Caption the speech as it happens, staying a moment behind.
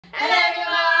Hello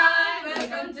everyone,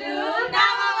 welcome to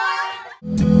NamaWorld.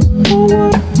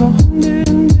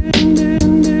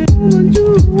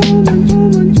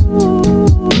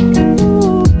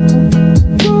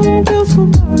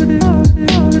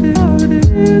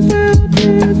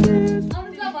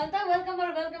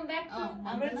 Welcome back to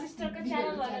our sister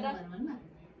channel.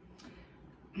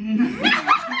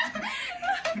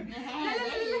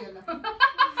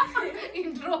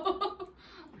 Intro.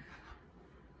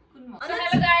 So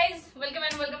hello guys,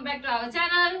 welcome back to our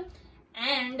channel,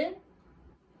 and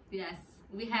yes,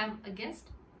 we have a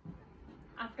guest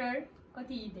after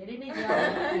कति धेरै नै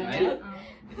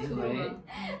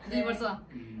दुई वर्ष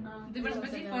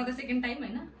पछि for the second time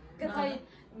हैन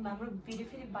हाम्रो video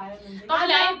फेरि viral हुन्छ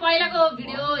तपाईलाई पहिलाको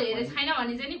भिडियो हेरे छैन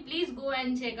भने चाहिँ नि please go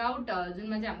and check out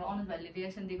जुनमा चाहिँ हाम्रो अनुज भाइले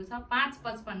रिएक्सन दिएको छ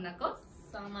 555 को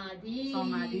समाधि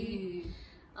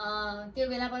त्यो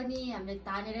बेला पनि हामीले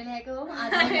तानेर ल्याएको हो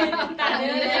आज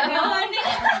तानेर ल्याएको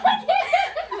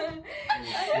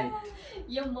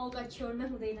यो मौका छोड्न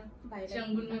हुँदैन भाइ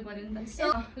जंगलमै पर्यो नि त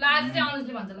ल आज चाहिँ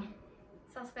अनुजले भन्छ ल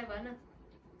सब्स्क्राइब गर्न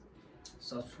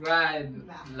subscribe,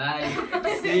 like,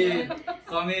 share,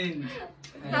 comment,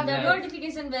 and the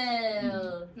notification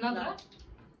bell. Not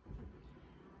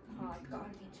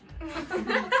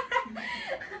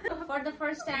For the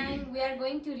first time, we are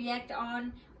going to react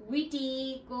on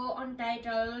Witty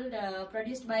Untitled,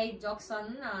 produced by Jaksan.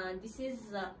 This is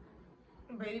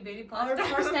very our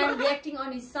first time reacting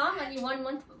on his song, and 1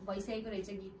 month भइसकेको रहेछ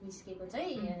गीत निस्केको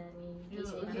चाहिँ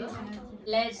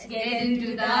Let's get into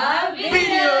the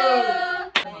video.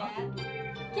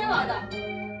 के भयो त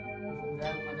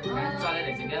चले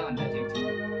रहेछ क्या भन्दा ठिक छ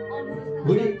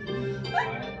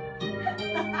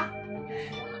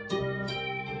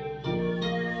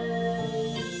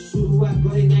सुरुवात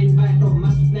गरे 9 बाट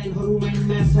मास्टर प्लानहरु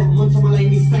माइन्डमा छ मन मलाई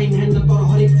नि साइन हान्न तर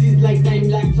हरेक चीजलाई टाइम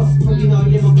लाग्छ सक्दिन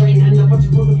अहिले म ब्रेन हान्न पछि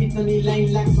फोटो खिच्न नि लाइन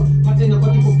लाग्छ अचेन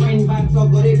कतिको फाइन बाक्छ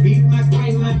गरे बिटमा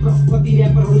क्राइम मात्र कति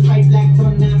र्यापरहरु साइड लाग्छ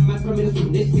नाम मात्र मेरो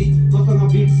सुन्नेसी मसँग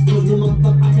बिट खोज्नु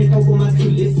मतलब आफै टाउकोमा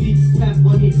झुलेसी स्ट्याप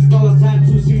बनी तल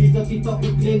झार्छु सिडी जति त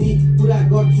उक्ले नि पुरा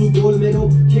गर्छु गोल मेरो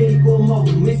खेलको म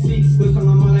मेसी कोसँग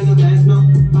मलाई नभ्याज्न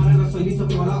पारा र शैली छ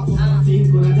फरक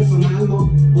सिनको राजा सनाल म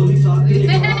बोली सतिले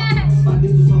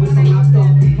पादिन्छु सबै समाप्त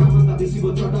कामभन्दा बेसी भो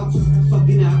चटक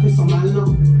सक्दिन आफै सम्हाल्न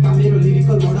काम मेरो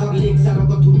लिरिकल भडक लेख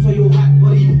चारको थुन्छ यो हात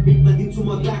परि बिटमा दिन्छु म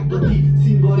ब्ल्याक बत्ती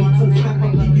सिनभरि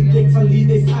संसारपट्टि गीत लेख्छन्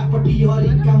लिँदै सापट्टि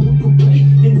हरेकका मुटु पुगी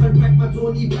इन्फर्ट ट्र्याकमा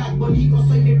जोनी ब्ल्याक बनी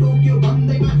कसैले टोक्यो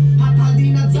भन्दैमा हात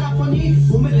हाल्दिन जा पनि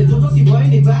उमेरले जो जति भयो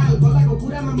नि बाल गलाको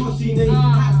कुरामा मसिनै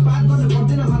हात पात गर्न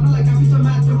पर्दैन भन्नलाई काफी छ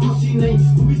मात्र मसिनै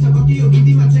खुबी छ कति यो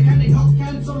गीतमा चेखाने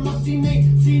ढक्कान्छ मसिनै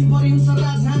सिनभरि हुन्छ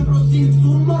राज हाम्रो सिन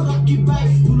सुन म रक्की बाई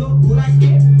ठुलो कुरा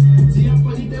के जिया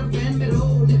पनि तेरो फ्यान मेरो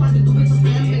नेपाली दुबै छ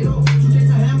फ्यान मेरो छुटे छ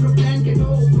हाम्रो प्लान केटो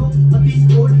ब्रो अति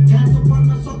कोड ध्यान पर्न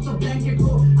सक्छ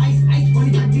ब्ल्याङ्केटको आइस आइस भनी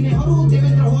थाक्दिनेहरू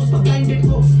देवेन्द्र होस् त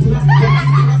ब्लाइन्डेडको कुरा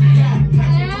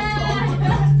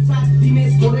साथ दिने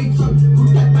थोरै छन्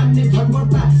खुट्टा तान्ने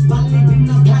झन्पर्दा बाल्ने दिन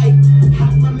भाइ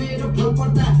हातमा मेरो फ्लो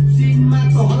पर्दा सिनमा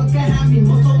त हल्का हामी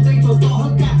मचाउँदैछौँ त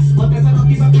हल्का अत्याचार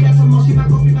अतिमा पीडा छ मसीमा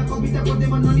कपीमा कविता गर्दै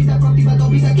म ननिदा प्रतिभा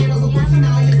दबिदा केरको पसिना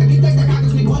अहिले त गीत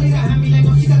कागजले भरिरा हामीलाई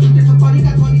नसिका छुट्टे छ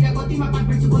परिका चलिरा गतिमा पाठ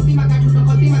भेट्छु गतिमा काठुट्न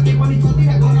कतिमा त्यही पनि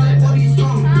चलिरा गर्नलाई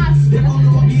परिश्रम देखाउनु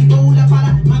अघि दौला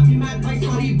पारा माफी माग भाइ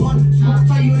सरी बन स्मोक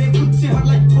चाहियो रे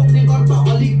फुच्चेहरूलाई ठोक्ने गर्छ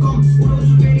अलिक कम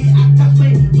उडाउँछु फेरि आकाशमै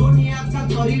जोनी आजका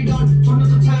झरी डन छोड्नु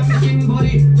छ छापे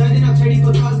सिनभरि जाँदैन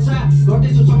छेडीको चल्चा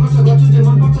गर्दैछु सङ्घर्ष गर्छु जे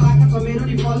मनपर्छ आँखा छ मेरो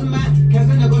नि फलमा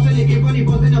खेल्दैन कसैले के पनि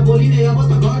बस्दैन बोलिँदै अब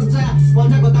त घर जा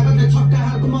पन्जाको तागतले छक्का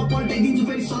हालको म पल्टाइदिन्छु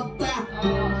फेरि सत्ता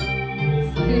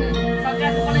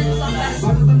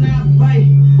बाटो त नयाँ भाइ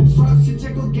सडक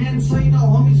शिक्षाको ज्ञान छैन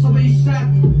हामी सबै साथ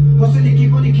कसैले के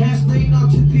पनि ख्यास्दैन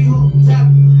क्षेत्री हो जात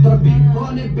तर बिट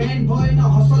भने ब्यान्ड भएन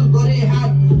हसल गरे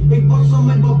हात एक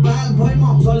वर्षमै बबाल भए म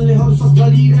चल्नेहरू सब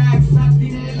चलिराख साथ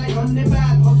दिनेलाई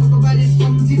धन्यवाद हसलको बारे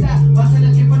सम्झिँदा भाषाले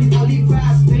के पनि फली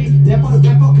फास्ट ऱ्यापर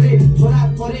व्यापक रे छोरा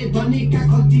परे धनीका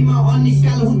खल्तीमा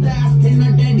अनिकाल हुँदा थिएन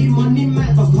ड्याडी मनीमा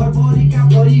त घरभरिका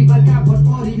परिवारका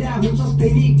भरपरिरा हुन्छ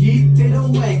फेरि गीत तेरो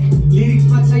व्याक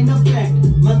लिरिक्समा छैन फ्याक्ट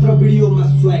मात्र भिडियोमा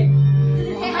स्वाग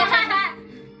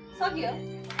सक्यो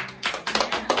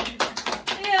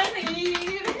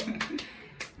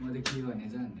म त के भने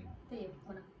जान्दिन त्यही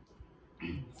हो न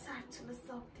साथ छुन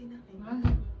सक्दिन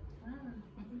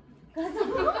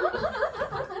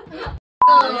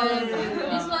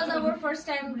This was our first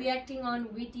time reacting on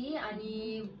Witty, अनि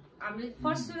हामीले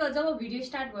फर्स्ट सुरु जब भिडियो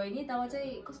स्टार्ट भयो नि तब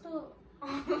चाहिँ कस्तो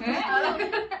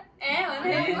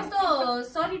कस्तो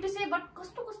सरी टु से बट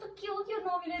कस्तो कस्तो के हो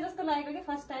नमिले जस्तो लागेको कि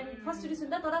फर्स्टचोटि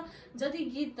सुन्दा तर जति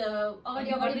गीत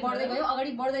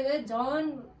अगाडि बढ्दै गयो झन्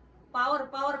पावर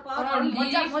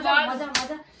मजा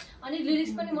अनि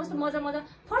लिरिक्स पनि मस्त मजा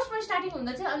फर्स्टमा स्टार्टिङ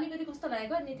हुँदा चाहिँ अलिकति कस्तो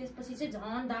लागेको अनि त्यसपछि चाहिँ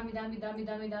झन् दामी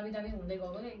हुँदै गयो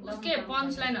एकदम उसके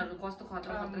पंच लाइनहरु कस्तो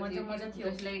खतरा मजा थियो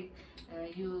जसले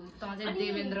यो त चाहिँ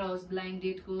देवेन्द्र हाउस ब्लाइन्ड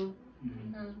डेटको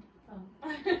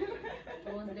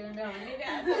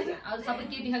अब सबै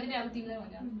के देखाएको नि अब तिमीलाई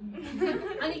भन्यो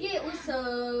अनि के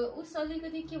उस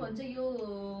अलिकति के भन्छ यो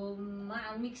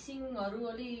मिक्सिङहरु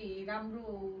अलि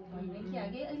राम्रो भन्ने के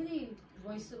आगे अलिकति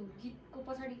भोइस गीतको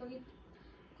पछाडिको गीत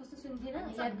कस्तो सुन्थेन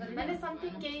याद गरेँ मैले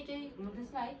समथिङ केही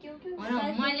त्यसमा आइ के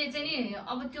मैले चाहिँ नि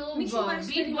अब त्यो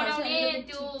बिट बनाउने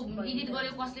त्यो एडिट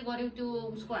गर्यो कसले गर्यो त्यो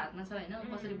उसको हातमा छ हैन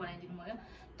कसरी बनाइदिनु भयो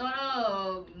तर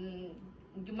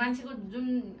मान्छेको जुन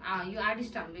यो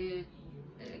आर्टिस्ट हामीले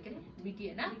के रे बिटी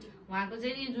हैन उहाँको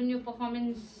चाहिँ नि जुन यो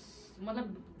परफर्मेन्स मतलब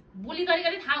बोली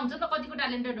गरी थाहा हुन्छ नि त कतिको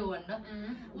ट्यालेन्टेड हो भनेर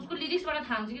उसको लिरिक्सबाट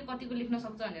थाहा हुन्छ कि कतिको लेख्न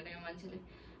सक्छ भनेर यो मान्छेले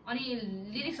अनि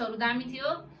लिरिक्सहरु दामी थियो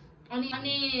अनि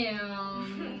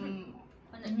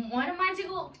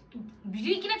मान्छेको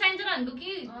भिडियो किन चाहिन्छ र भनेको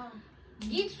कि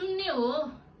गीत सुन्ने हो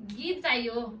गीत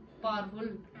चाहियो पावरफुल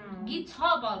गीत छ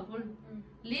पावरफुल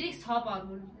लिरिक्स छ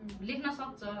पावरफुल लेख्न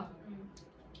सक्छ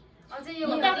अझै यो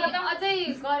अझै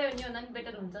गर्यो नि भन्दा पनि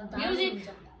बेटर हुन्छ म्युजिक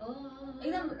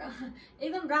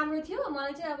एकदम राम्रो थियो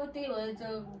मलाई चाहिँ अब त्यही भएर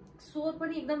स्वर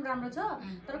पनि एकदम राम्रो छ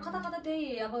तर कता त्यही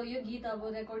अब यो गीत अब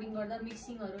रेकर्डिङ गर्दा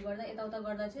मिक्सिङहरु गर्दा यताउता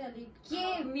गर्दा चाहिँ अलि के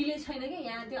मिले छैन कि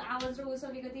यहाँ त्यो आवाज र उस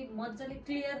अलिकति मज्जाले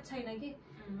क्लियर छैन कि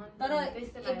तर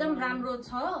एकदम राम्रो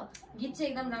छ गीत चाहिँ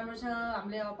एकदम राम्रो छ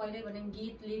हामीले अब पहिल्यै भन्यौं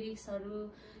गीत लिरिक्सहरु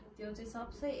त्यो चाहिँ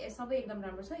सबै एकदम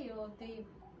राम्रो छ यो त्यही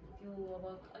त्यो अब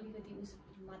अलिकति उस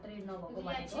मात्रै नभएको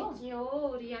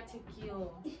भनेको रियाक्सन के हो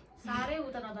सारै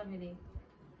उता नदामिने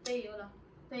त्यही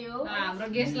हो हाम्रो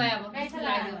गेस्टलाई अब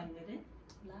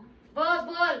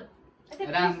बोल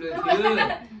राम्रो थियो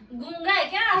गुंगा है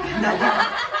क्या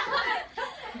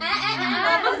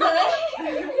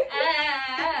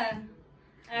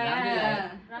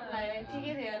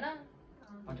ठिकै थियो हैन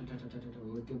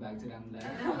हो त्यो भाग चाहिँ राम्रो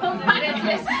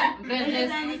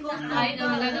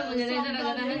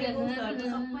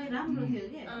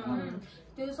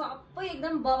त्यो सबै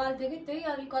एकदम बवाल थियो कि त्यही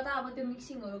अलि कता अब त्यो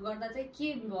मिक्सिङहरु गर्दा चाहिँ के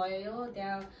भयो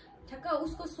त्यहाँ ठ्याक्क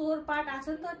उसको स्वर पार्ट आछ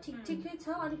नि त ठिकै छ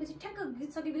अनि पछि ठ्याक्क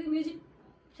गीत सकेपछि म्युजिक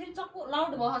फेरि चक्को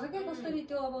लाउड भएछ क्या कसरी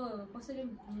त्यो अब कसरी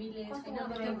मिले छैन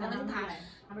अब त्यो भन्न थाहा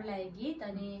हाम्रो लागि गीत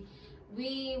अनि we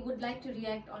would like to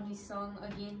react on his song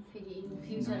again फेरि in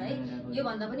future है यो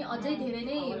भन्दा पनि अझै धेरै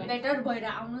नै बेटर भएर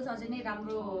आउनुस् अझै नै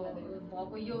राम्रो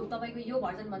भएको यो तपाईको यो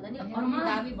भर्जन भन्दा नि अरु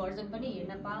दामी भर्जन पनि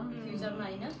हेर्न पाऊँ फ्युचरमा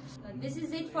हैन this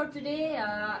is it for today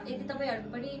यदि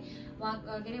तपाईहरु पनि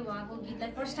उहाँको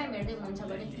गीतलाई फर्स्ट टाइम हेर्दै हुनुहुन्छ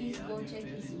भने please go check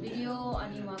his video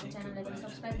अनि उहाँको च्यानललाई पनि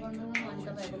सब्स्क्राइब गर्नु अनि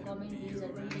तपाईहरुको कमेन्ट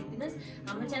भ्युजहरु पनि लेखिदिनुस्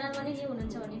हाम्रो च्यानलमा नै न्यू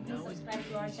हुनुहुन्छ भने please subscribe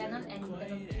to our channel and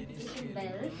the notification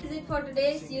bell this is it for today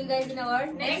C you guys in our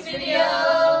next video.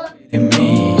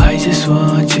 I just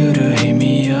want you to hit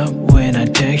me up when I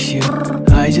text you.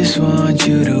 I just want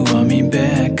you to want me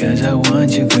back 'cause I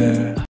want you, girl.